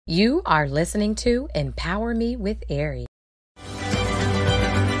You are listening to Empower Me with Ari.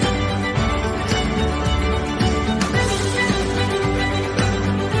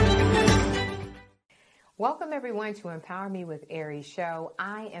 Welcome everyone to Empower Me with Ari show.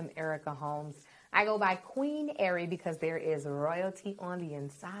 I am Erica Holmes. I go by Queen Ari because there is royalty on the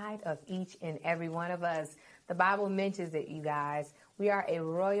inside of each and every one of us. The Bible mentions it, you guys. We are a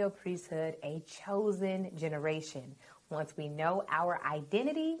royal priesthood, a chosen generation. Once we know our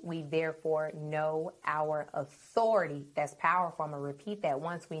identity, we therefore know our authority. That's powerful. I'm going to repeat that.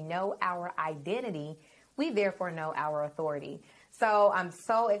 Once we know our identity, we therefore know our authority. So I'm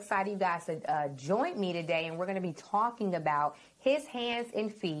so excited you guys to join me today, and we're going to be talking about his hands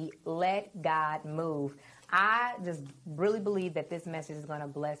and feet, let God move. I just really believe that this message is going to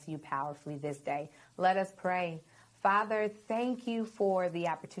bless you powerfully this day. Let us pray. Father, thank you for the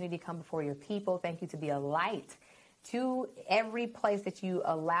opportunity to come before your people. Thank you to be a light to every place that you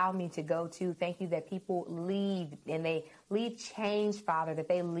allow me to go to. Thank you that people leave and they leave changed, Father, that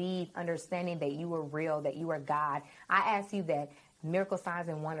they leave understanding that you are real, that you are God. I ask you that miracle signs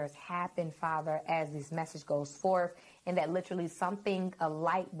and wonders happen, Father, as this message goes forth, and that literally something, a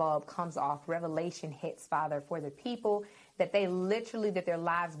light bulb comes off, revelation hits, Father, for the people, that they literally, that their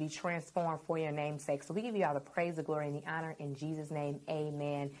lives be transformed for your name's sake. So we give you all the praise, the glory, and the honor in Jesus' name.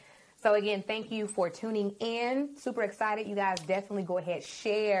 Amen. So again, thank you for tuning in. Super excited. You guys definitely go ahead,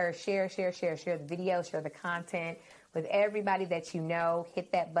 share the video, share the content with everybody that you know.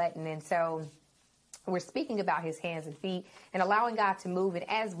 Hit that button. And so we're speaking about his hands and feet and allowing God to move. And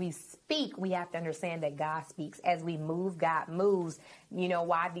as we speak, we have to understand that God speaks. As we move, God moves. You know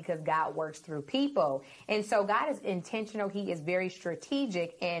why? Because God works through people. And so God is intentional. He is very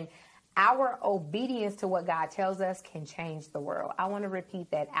strategic, and our obedience to what God tells us can change the world. I want to repeat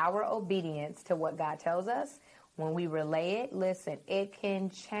that. Our obedience to what God tells us, when we relay it, listen, it can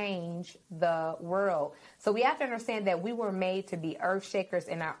change the world. So we have to understand that we were made to be earth shakers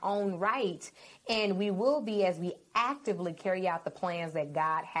in our own right, and we will be as we actively carry out the plans that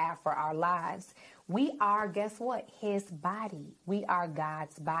God has for our lives. We are, guess what? His body. We are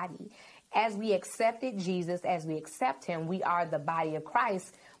God's body. As we accepted Jesus, as we accept him, we are the body of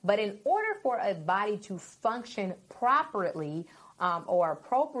Christ. But in order for a body to function properly or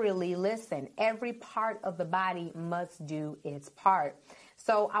appropriately, listen, every part of the body must do its part.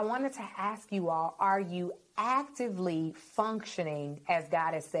 So I wanted to ask you all, are you actively functioning as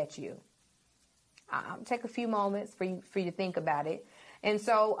God has set you? Take a few moments for you to think about it. And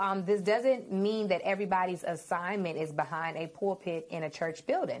so this doesn't mean that everybody's assignment is behind a pulpit in a church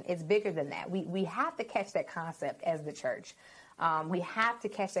building. It's bigger than that. We have to catch that concept as the church. We have to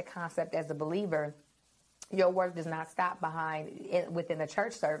catch that concept as a believer. Your work does not stop within the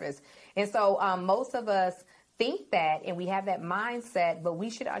church service. And so most of us think that, and we have that mindset, but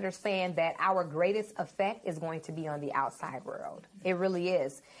we should understand that our greatest effect is going to be on the outside world. It really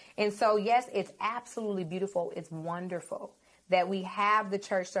is. And so, yes, it's absolutely beautiful. It's wonderful that we have the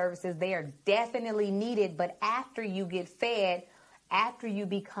church services. They are definitely needed. But after you get fed, after you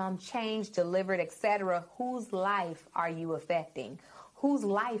become changed, delivered, etc., whose life are you affecting? Whose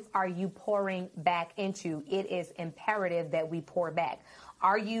life are you pouring back into? It is imperative that we pour back.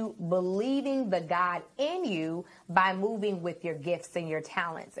 Are you believing the God in you by moving with your gifts and your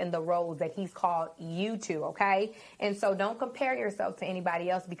talents and the roles that he's called you to, okay? And so don't compare yourself to anybody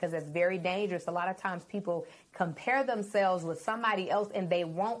else, because that's very dangerous. A lot of times people compare themselves with somebody else and they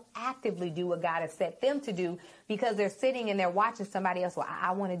won't actively do what God has set them to do because they're sitting and they're watching somebody else. Well,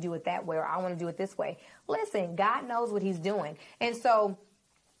 I want to do it that way, or I want to do it this way. Listen, God knows what he's doing. And so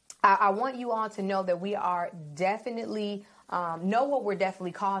I want you all to know that we are definitely know what we're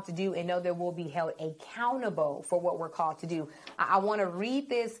definitely called to do, and know that we'll be held accountable for what we're called to do. I want to read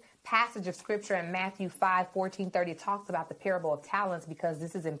this passage of scripture in Matthew 5:14-30. It talks about the parable of talents, because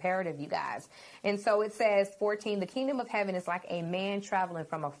this is imperative, you guys. And so it says, 14, the kingdom of heaven is like a man traveling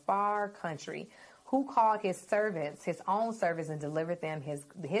from a far country, who called his servants, his own servants, and delivered them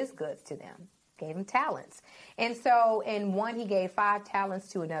his goods to them. Gave him talents. And so in one, he gave 5 talents,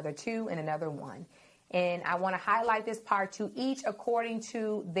 to another 2, and another 1. And I want to highlight this part, to each according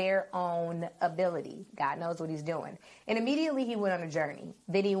to their own ability. God knows what he's doing. And immediately he went on a journey.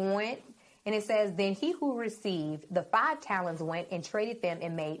 Then he went, and it says, then he who received the 5 talents went and traded them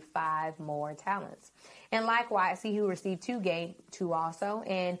and made 5 more talents. And likewise, he who received 2 gained 2 also.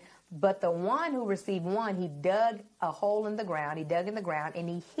 But the one who received 1, he dug a hole in the ground. He dug in the ground, and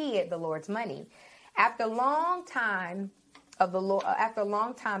he hid the Lord's money. After a long time, the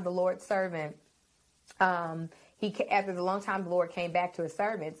Lord's servant, after the long time, the Lord came back to his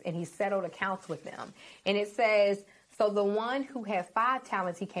servants, and he settled accounts with them. And it says, So the one who had 5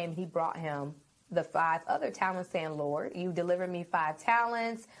 talents, he came, he brought him the 5 other talents, saying, Lord, you delivered me 5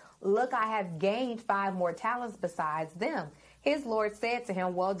 talents. Look, I have gained 5 more talents besides them. His Lord said to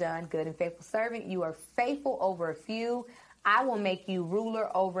him, well done, good and faithful servant. You are faithful over a few. I will make you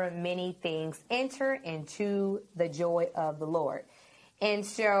ruler over many things. Enter into the joy of the Lord. And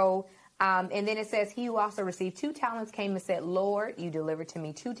so, and then it says, he who also received 2 talents came and said, Lord, you delivered to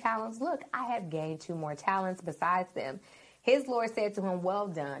me 2 talents. Look, I have gained 2 more talents besides them. His Lord said to him, well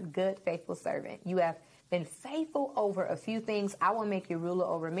done, good, faithful servant. You have been faithful over a few things. I will make you ruler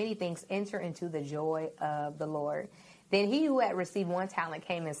over many things. Enter into the joy of the Lord. Then he who had received 1 talent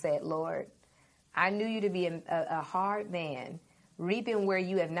came and said, Lord, I knew you to be a hard man, reaping where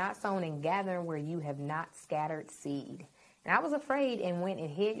you have not sown and gathering where you have not scattered seed. And I was afraid and went and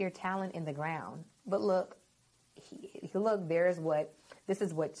hid your talent in the ground. But look, this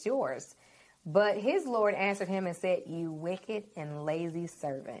is what's yours. But his Lord answered him and said, you wicked and lazy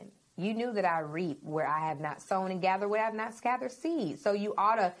servant. You knew that I reap where I have not sown and gather where I have not scattered seed. So you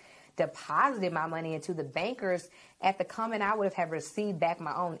ought to deposit my money into the bankers. At the coming, I would have received back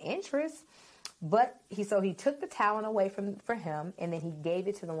my own interest. But he took the talent away from him, and then he gave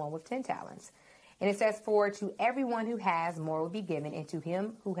it to the one with 10 talents. And it says, for to everyone who has, more will be given, and to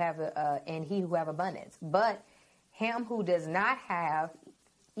him who have and he who have abundance. But him who does not have,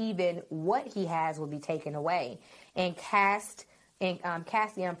 even what he has will be taken away. And cast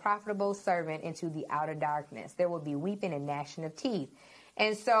the unprofitable servant into the outer darkness. There will be weeping and gnashing of teeth.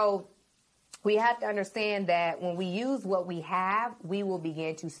 And so we have to understand that when we use what we have, we will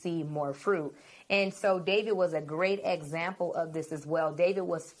begin to see more fruit. And so David was a great example of this as well. David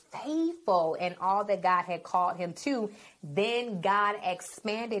was faithful in all that God had called him to. Then God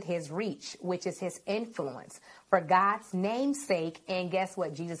expanded his reach, which is his influence, for God's name's sake. And guess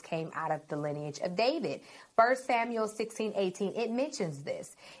what? Jesus came out of the lineage of David. 1 Samuel 16:18, it mentions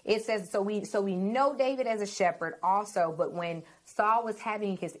this. It says, so we know David as a shepherd also, but when Saul was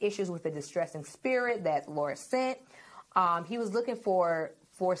having his issues with the distressing spirit that the Lord sent, he was looking for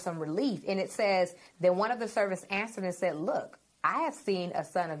some relief. And it says that one of the servants answered and said, look, I have seen a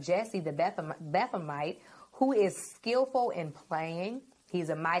son of Jesse, the Bethlehemite, who is skillful in playing. He's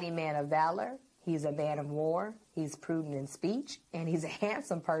a mighty man of valor. He's a man of war. He's prudent in speech, and he's a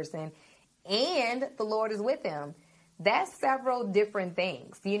handsome person, and the Lord is with him. That's several different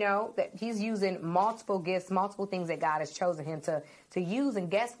things, that he's using multiple gifts, multiple things that God has chosen him to use. And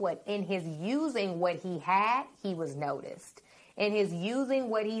guess what? In his using what he had, he was noticed. In his using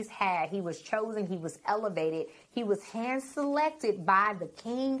what he's had, he was chosen, he was elevated, he was hand-selected by the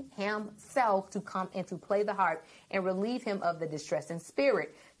king himself to come and to play the harp and relieve him of the distressing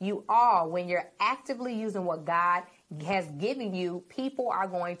spirit. You all, when you're actively using what God has given you, people are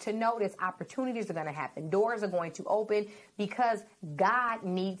going to notice, opportunities are going to happen, doors are going to open, because God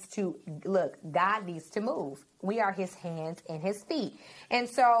needs to move. We are his hands and his feet. And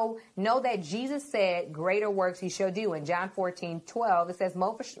so know that Jesus said, greater works he shall do. In John 14:12, it says,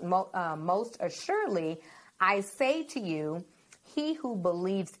 most assuredly, I say to you, he who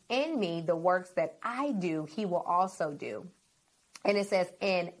believes in me, the works that I do, he will also do. And it says,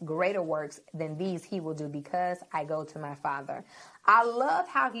 and greater works than these he will do, because I go to my Father. I love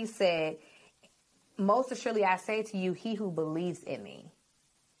how he said, most assuredly I say to you, he who believes in me.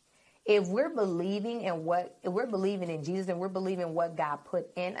 If we're believing in Jesus and we're believing what God put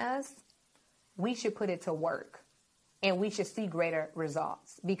in us, we should put it to work. And we should see greater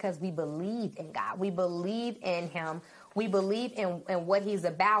results because we believe in God. We believe in him. We believe in what he's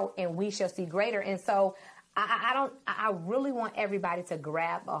about, and we shall see greater. And so I really want everybody to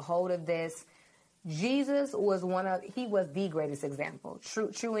grab a hold of this. Jesus was he was the greatest example,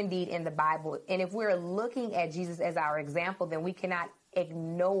 true indeed, in the Bible. And if we're looking at Jesus as our example, then we cannot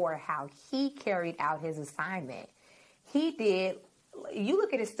ignore how he carried out his assignment. You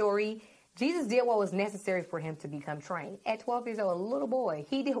look at his story, Jesus did what was necessary for him to become trained. At 12 years old, a little boy,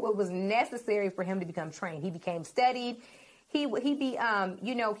 he did what was necessary for him to become trained. He became studied. He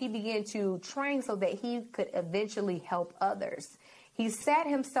began to train so that he could eventually help others. He set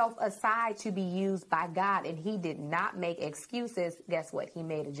himself aside to be used by God, and he did not make excuses. Guess what? He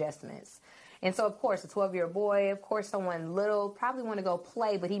made adjustments. And so, of course, a 12-year-old boy, of course, someone little probably want to go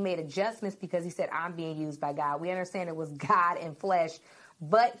play, but he made adjustments because he said, I'm being used by God. We understand it was God in flesh,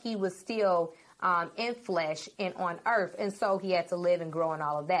 but he was still in flesh and on earth. And so he had to live and grow and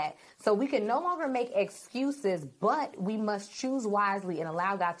all of that. So we can no longer make excuses, but we must choose wisely and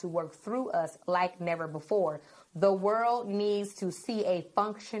allow God to work through us like never before. The world needs to see a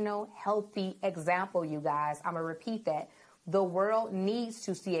functional, healthy example, you guys. I'm going to repeat that. The world needs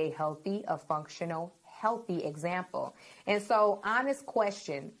to see a functional, healthy example. And so, honest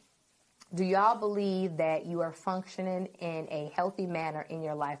question, do y'all believe that you are functioning in a healthy manner in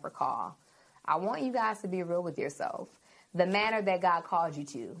your life or call? I want you guys to be real with yourself. The manner that God called you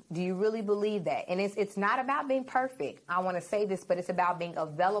to. Do you really believe that? And it's not about being perfect. I want to say this, but it's about being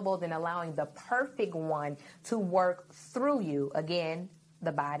available and allowing the perfect one to work through you. Again,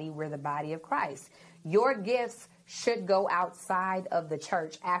 the body, we're the body of Christ. Your gifts should go outside of the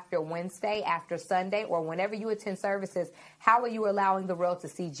church after Wednesday, after Sunday, or whenever you attend services. How are you allowing the world to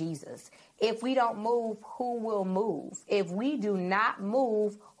see Jesus? If we don't move, who will move? If we do not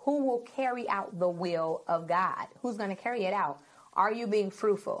move, who will carry out the will of God? Who's going to carry it out? Are you being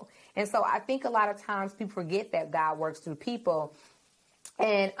fruitful? And so I think a lot of times people forget that God works through people.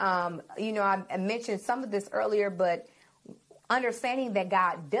 And, I mentioned some of this earlier, but understanding that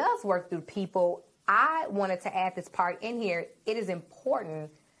God does work through people, I wanted to add this part in here. It is important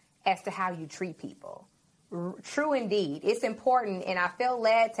as to how you treat people. True indeed. It's important, and I feel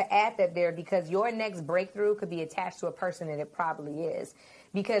led to add that there because your next breakthrough could be attached to a person, and it probably is.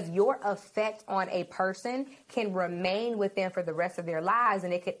 Because your effect on a person can remain with them for the rest of their lives,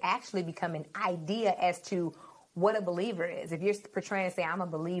 and it could actually become an idea as to what a believer is. If you're portraying and say, I'm a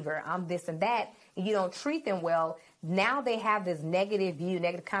believer, I'm this and that, and you don't treat them well, now they have this negative view,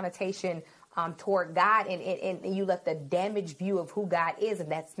 negative connotation toward God, and you let the damaged view of who God is,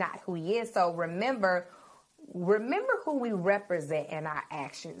 and that's not who he is. So remember who we represent in our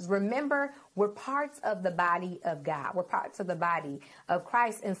actions. Remember, we're parts of the body of God. We're parts of the body of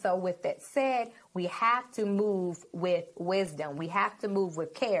Christ. And so with that said, we have to move with wisdom. We have to move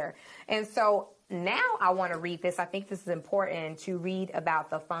with care. And so now I want to read this. I think this is important to read about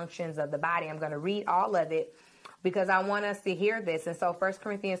the functions of the body. I'm going to read all of it because I want us to hear this. And so 1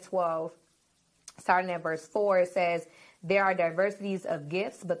 Corinthians 12, starting at verse 4, it says, there are diversities of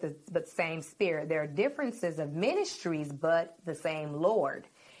gifts, but the same Spirit. There are differences of ministries, but the same Lord.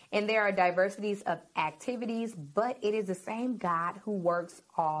 And there are diversities of activities, but it is the same God who works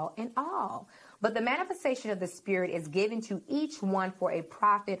all in all. But the manifestation of the Spirit is given to each one for a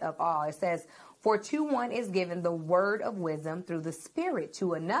profit of all. It says, for to one is given the word of wisdom through the Spirit,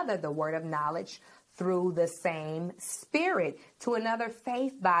 to another the word of knowledge through the same Spirit, to another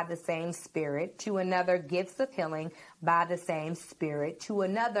faith by the same Spirit, to another gifts of healing by the same Spirit, to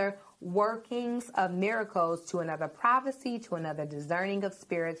another workings of miracles, to another prophecy, to another discerning of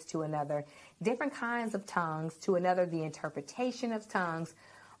spirits, to another different kinds of tongues, to another the interpretation of tongues.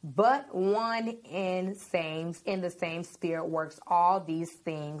 But one in the same Spirit works all these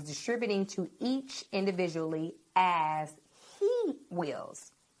things, distributing to each individually as he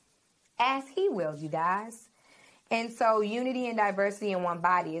wills. As he wills, you guys. And so unity and diversity in one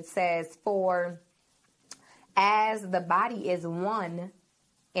body. It says, for as the body is one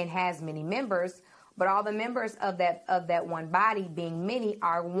and has many members, but all the members of that one body, being many,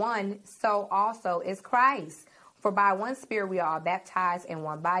 are one, so also is Christ. For by one Spirit we are all baptized in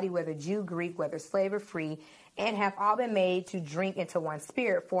one body, whether Jew, Greek, whether slave or free, and have all been made to drink into one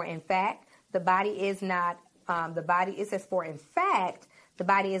Spirit. For in fact, the body is not the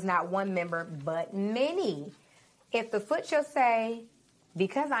body is not one member, but many. If the foot shall say,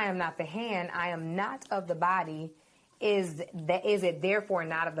 because I am not the hand, I am not of the body, is it therefore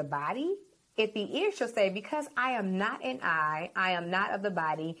not of the body? If the ear shall say, because I am not an eye, I am not of the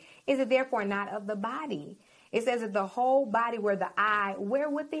body, is it therefore not of the body? It says, if the whole body were the eye, where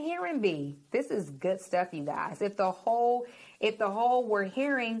would the hearing be? This is good stuff, you guys. If the whole were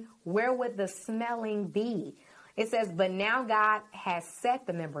hearing, where would the smelling be? It says, but now God has set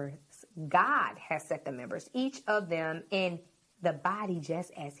the members, each of them in the body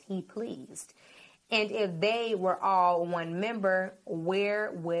just as he pleased. And if they were all one member,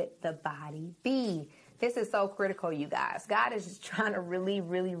 where would the body be? This is so critical, you guys. God is just trying to really,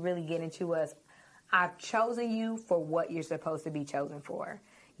 really, really get into us. I've chosen you for what you're supposed to be chosen for.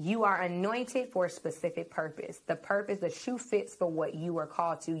 You are anointed for a specific purpose. The shoe fits for what you are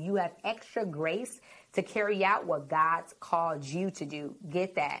called to. You have extra grace to carry out what God's called you to do.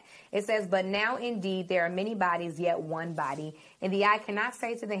 Get that. It says, but now indeed there are many bodies, yet one body. And the eye cannot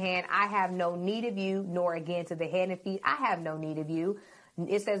say to the hand, I have no need of you, nor again to the head and feet, I have no need of you.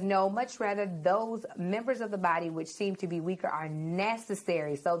 It says, no, much rather those members of the body which seem to be weaker are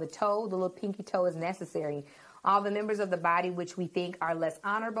necessary. So the little pinky toe is necessary. All the members of the body which we think are less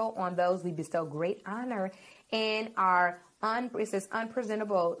honorable, on those we bestow great honor, and our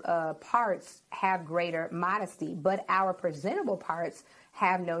unpresentable parts have greater modesty, but our presentable parts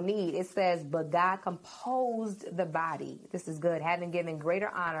have no need. It says, but God composed the body. This is good. Having given greater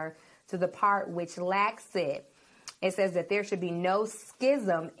honor to the part which lacks it, It says that there should be no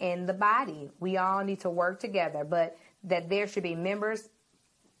schism in the body. We all need to work together, but that there should be members,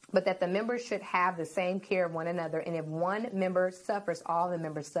 but that the members should have the same care of one another. And if one member suffers, all the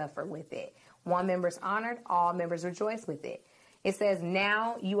members suffer with it. One member is honored, all members rejoice with it. It says,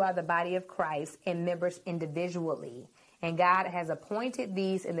 now you are the body of Christ and members individually. And God has appointed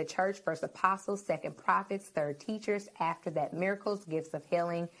these in the church, first apostles, second prophets, third teachers, after that miracles, gifts of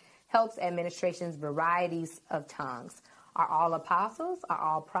healing, helps, administrations, varieties of tongues. Are all apostles? Are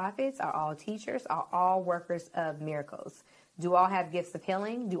all prophets? Are all teachers? Are all workers of miracles? Do all have gifts of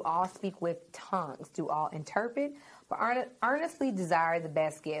healing? Do all speak with tongues? Do all interpret? But earnestly desire the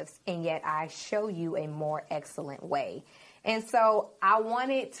best gifts, and yet I show you a more excellent way. And so I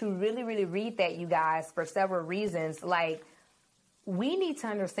wanted to really, really read that, you guys, for several reasons. Like, we need to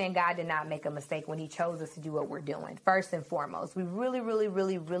understand God did not make a mistake when he chose us to do what we're doing, first and foremost. We really, really,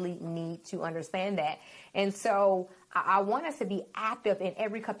 really, really need to understand that. And so I want us to be active in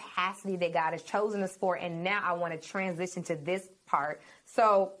every capacity that God has chosen us for. And now I want to transition to this part.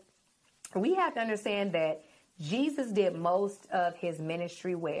 So we have to understand that Jesus did most of his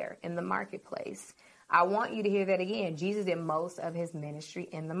ministry where? In the marketplace. I want you to hear that again. Jesus did most of his ministry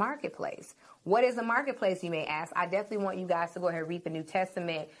in the marketplace. What is the marketplace, you may ask? I definitely want you guys to go ahead and read the New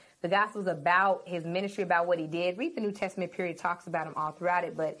Testament. The Gospels about his ministry, about what he did. Read the New Testament period, talks about him all throughout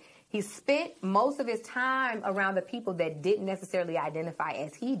it. But he spent most of his time around the people that didn't necessarily identify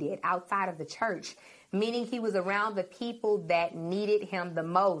as he did, outside of the church. Meaning he was around the people that needed him the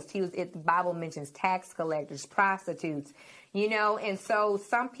most. The Bible mentions tax collectors, prostitutes, you know, and so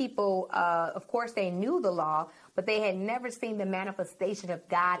some people, of course, they knew the law, but they had never seen the manifestation of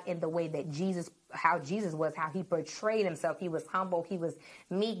God in the way that how Jesus was, how he portrayed himself. He was humble, he was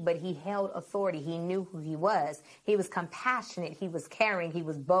meek, but he held authority. He knew who he was. He was compassionate, he was caring, he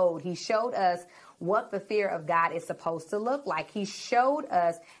was bold. He showed us what the fear of God is supposed to look like. He showed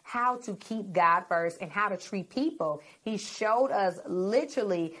us how to keep God first and how to treat people. He showed us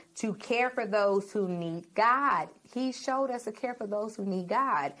literally to care for those who need God. He showed us to care for those who need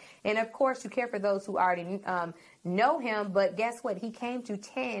God. And of course, to care for those who already know him. But guess what? He came to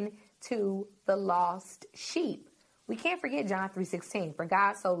tend to the lost sheep. We can't forget John 3:16. For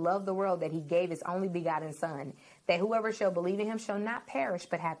God so loved the world that he gave his only begotten son, that whoever shall believe in him shall not perish,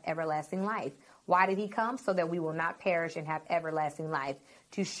 but have everlasting life. Why did he come? So that we will not perish and have everlasting life.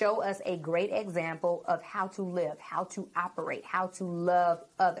 To show us a great example of how to live, how to operate, how to love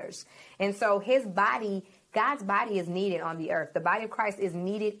others. And so his body, God's body, is needed on the earth. The body of Christ is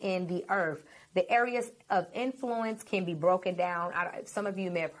needed in the earth. The areas of influence can be broken down. Some of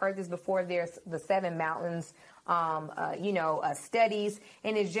you may have heard this before. There's the 7 mountains, studies,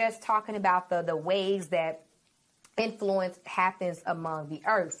 and it's just talking about the ways that influence happens among the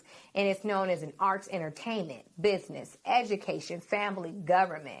earth. And it's known as an arts, entertainment, business, education, family,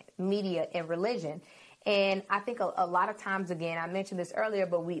 government, media, and religion. And I think a lot of times, again, I mentioned this earlier,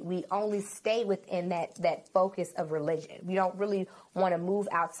 but we only stay within that focus of religion. We don't really want to move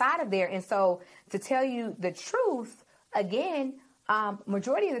outside of there. And so to tell you the truth, again,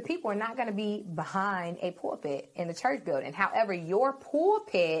 majority of the people are not going to be behind a pulpit in the church building. However, your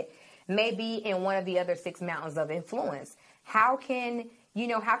pulpit may be in one of the other 6 mountains of influence. How can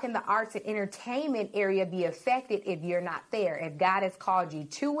the arts and entertainment area be affected if you're not there? If God has called you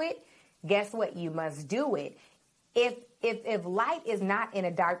to it, guess what? You must do it. If light is not in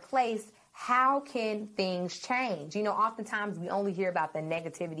a dark place, how can things change? You know, oftentimes we only hear about the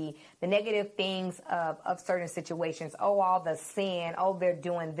negativity, the negative things of certain situations. Oh, all the sin. Oh, they're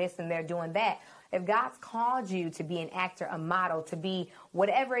doing this and they're doing that. If God's called you to be an actor, a model, to be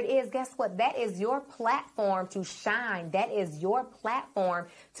whatever it is, guess what? That is your platform to shine. That is your platform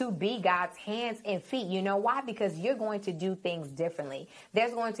to be God's hands and feet. You know why? Because you're going to do things differently.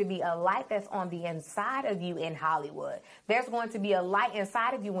 There's going to be a light that's on the inside of you in Hollywood. There's going to be a light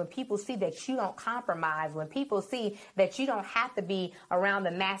inside of you when people see that you don't compromise, when people see that you don't have to be around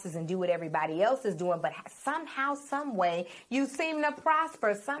the masses and do what everybody else is doing, but somehow, some way, you seem to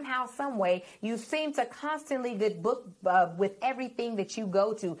prosper. Somehow, some way, you seem to constantly get booked with everything that you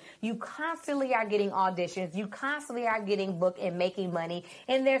go to. You constantly are getting auditions. You constantly are getting booked and making money.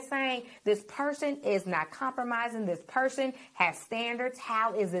 And they're saying this person is not compromising. This person has standards.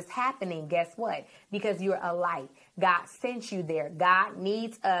 How is this happening? Guess what? Because you're a light. God sent you there. God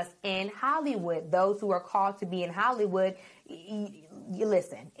needs us in Hollywood. Those who are called to be in Hollywood, you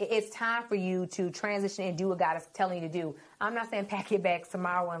listen, it's time for you to transition and do what God is telling you to do. I'm not saying pack your bags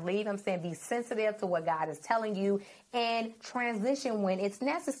tomorrow and leave. I'm saying be sensitive to what God is telling you and transition when it's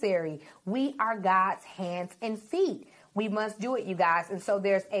necessary. We are God's hands and feet. We must do it, you guys. And so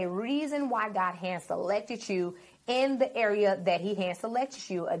there's a reason why God has selected you in the area that he has selected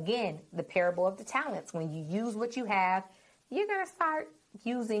you. Again, the parable of the talents. When you use what you have, you're going to start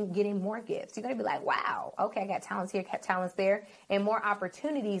getting more gifts. You're going to be like, wow, okay, I got talents here, got talents there, and more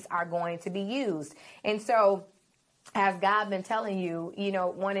opportunities are going to be used. And so has God been telling you,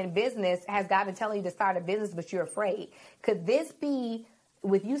 one in business, has God been telling you to start a business, but you're afraid? Could this be,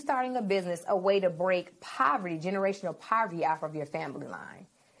 with you starting a business, a way to break poverty, generational poverty out of your family line?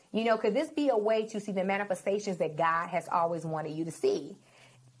 Could this be a way to see the manifestations that God has always wanted you to see?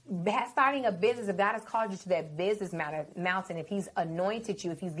 Starting a business, if God has called you to that business mountain, if he's anointed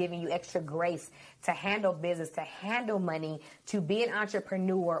you, if he's giving you extra grace to handle business, to handle money, to be an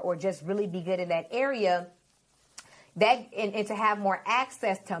entrepreneur, or just really be good in that area, and to have more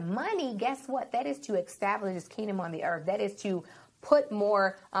access to money, guess what? That is to establish his kingdom on the earth. That is to put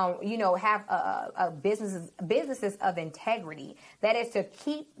more, have businesses of integrity. That is to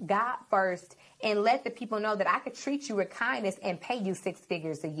keep God first and let the people know that I could treat you with kindness and pay you 6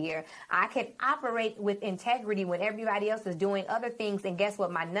 figures a year. I can operate with integrity when everybody else is doing other things. And guess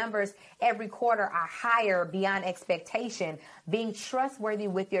what? My numbers every quarter are higher beyond expectation. Being trustworthy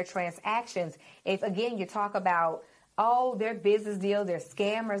with your transactions. If, again, you talk about, their business deals, they're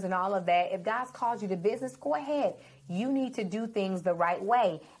scammers and all of that. If God's called you to business, go ahead. You need to do things the right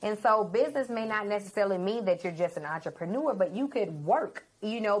way. And so business may not necessarily mean that you're just an entrepreneur, but you could work,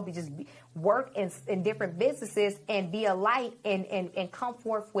 work in different businesses and be a light and come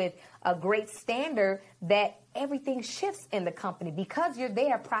forth with a great standard that everything shifts in the company. Because you're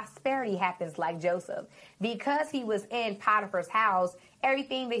there, prosperity happens, like Joseph. Because he was in Potiphar's house,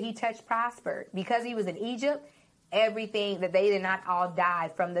 everything that he touched prospered. Because he was in Egypt, everything that they did not all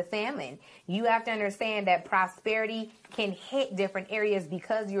die from the famine. You have to understand that prosperity can hit different areas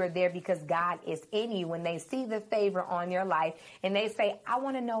because you're there, because God is in you. When they see the favor on your life and they say, I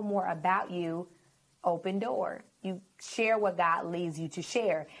want to know more about you, open door. You share what God leads you to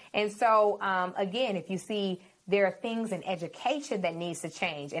share. And so, again, if you see there are things in education that needs to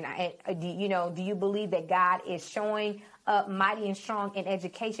change. And, do you believe that God is showing up mighty and strong in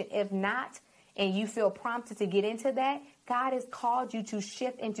education? If not, and you feel prompted to get into that, God has called you to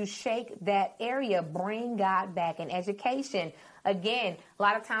shift and to shake that area. Bring God back in education. Again, a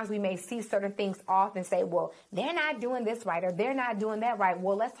lot of times we may see certain things off and say, well, they're not doing this right, or they're not doing that right.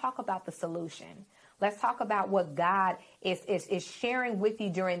 Well, let's talk about the solution. Let's talk about what God is sharing with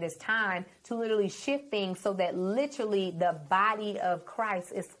you during this time to literally shift things so that literally the body of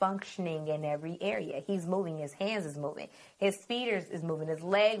Christ is functioning in every area. He's moving. His hands is moving. His feet is moving. His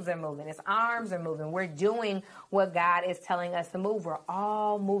legs are moving. His arms are moving. We're doing what God is telling us to move. We're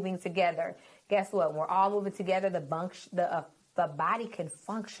all moving together. Guess what? We're all moving together. The body can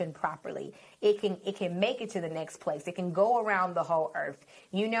function properly. It can make it to the next place. It can go around the whole earth,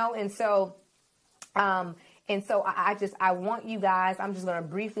 and so I want you guys, I'm just going to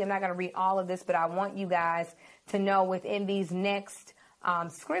briefly, I'm not going to read all of this, but I want you guys to know within these next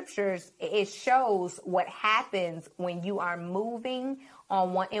scriptures, it shows what happens when you are moving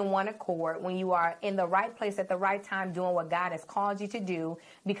in one accord, when you are in the right place at the right time doing what God has called you to do.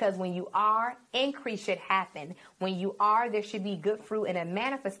 Because when you are, increase should happen. When you are, there should be good fruit, and a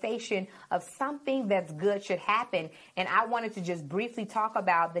manifestation of something that's good should happen. And I wanted to just briefly talk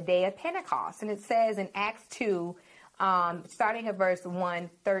about the day of Pentecost. And it says in Acts 2, starting at verse 1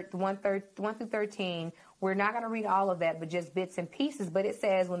 through 13, we're not going to read all of that, but just bits and pieces. But it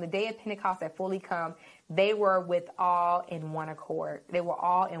says, when the day of Pentecost had fully come, they were with all in one accord. They were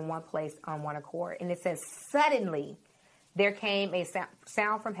all in one place on one accord. And it says, suddenly there came a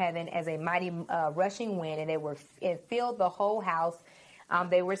sound from heaven as a mighty rushing wind, and it filled the whole house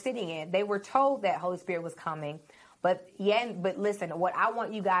they were sitting in. They were told that Holy Spirit was coming. But listen, what I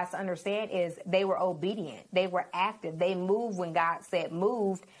want you guys to understand is they were obedient. They were active. They moved when God said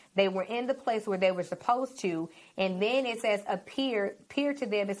moved. They were in the place where they were supposed to. And then it says appear to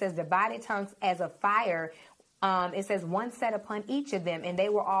them. It says divided tongues as a fire. It says one sat upon each of them, and they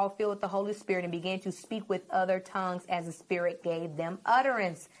were all filled with the Holy Spirit and began to speak with other tongues as the Spirit gave them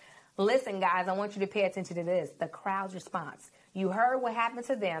utterance. Listen, guys, I want you to pay attention to this. The crowd's response. You heard what happened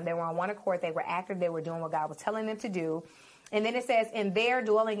to them. They were on one accord. They were active. They were doing what God was telling them to do. And then it says, and there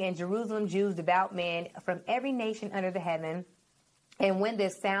dwelling in Jerusalem, Jews, devout men from every nation under the heaven. And when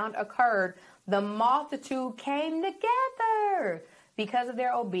this sound occurred, the multitude came together. Because of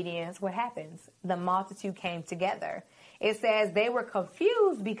their obedience, what happens? The multitude came together. It says they were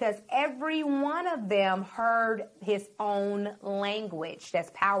confused because every one of them heard his own language. That's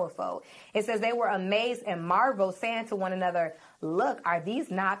powerful. It says they were amazed and marveled, saying to one another, look, are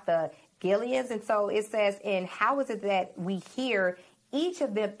these not the Gileads? And so it says, and how is it that we hear each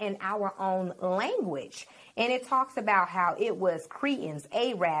of them in our own language. And it talks about how it was Cretans,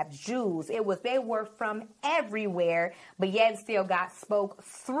 Arabs, Jews. They were from everywhere, but yet still God spoke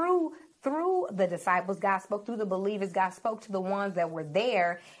through the disciples. God spoke through the believers. God spoke to the ones that were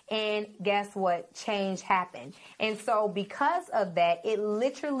there. And guess what? Change happened. And so because of that, it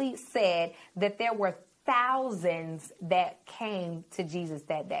literally said that there were thousands that came to Jesus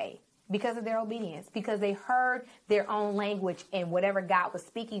that day because of their obedience, because they heard their own language and whatever God was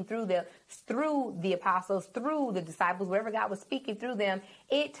speaking through the apostles, through the disciples, whatever God was speaking through them,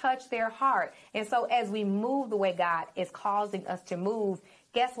 it touched their heart. And so as we move the way God is causing us to move,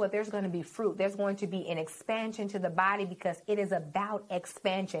 guess what? There's going to be fruit. There's going to be an expansion to the body because it is about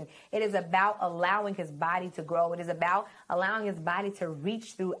expansion. It is about allowing his body to grow. It is about allowing his body to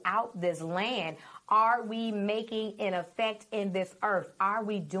reach throughout this land. Are we making an effect in this earth? Are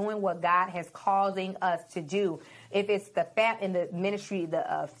we doing what God has causing us to do? If it's in the ministry,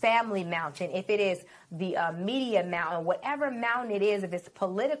 the family mountain, if it is the media mountain, whatever mountain it is, if it's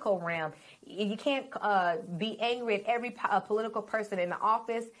political realm, you can't be angry at every political person in the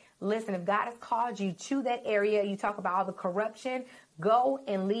office. Listen, if God has called you to that area, you talk about all the corruption, go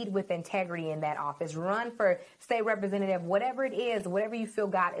and lead with integrity in that office. Run for state representative, whatever it is, whatever you feel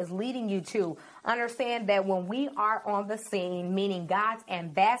God is leading you to. Understand that when we are on the scene, meaning God's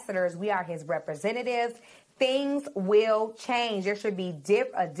ambassadors, we are his representatives, things will change. There should be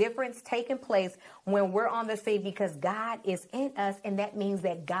a difference taking place when we're on the scene because God is in us, and that means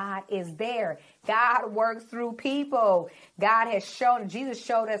that God is there. God works through people. Jesus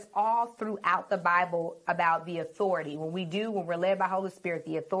showed us all throughout the Bible about the authority. When we're led by Holy Spirit,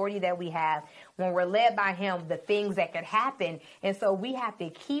 the authority that we have, when we're led by him, the things that could happen. And so we have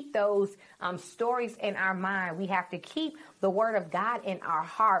to keep those stories in our mind. We have to keep the word of God in our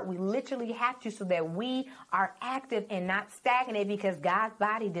heart. We literally have to, so that we are active and not stagnant, because God's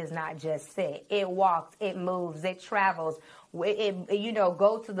body does not just sit. It walks, it moves, it travels.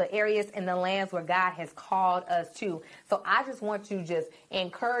 Go to the areas and the lands where God has called us to. So I just want to just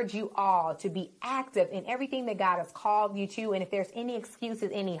encourage you all to be active in everything that God has called you to. And if there's any excuses,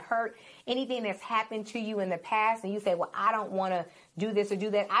 any hurt, anything that's happened to you in the past, and you say, well, I don't want to do this or do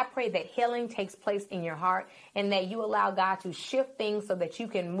that, I pray that healing takes place in your heart and that you allow God to shift things so that you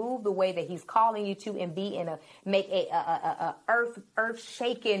can move the way that he's calling you to and make a earth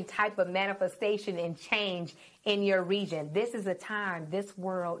shaking type of manifestation and change in your region. This is a time this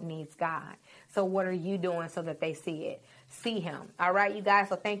world needs God. So what are you doing so that they see him? All right, you guys.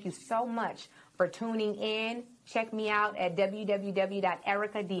 So thank you so much for tuning in. Check me out at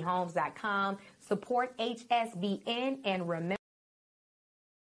www.ericadholmes.com. Support HSBN and remember.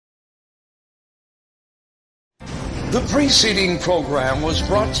 The preceding program was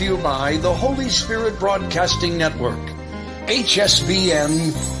brought to you by the Holy Spirit Broadcasting Network,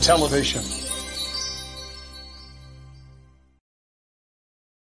 HSBN Television.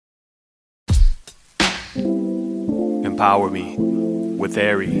 Empower Me with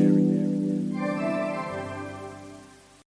Ari.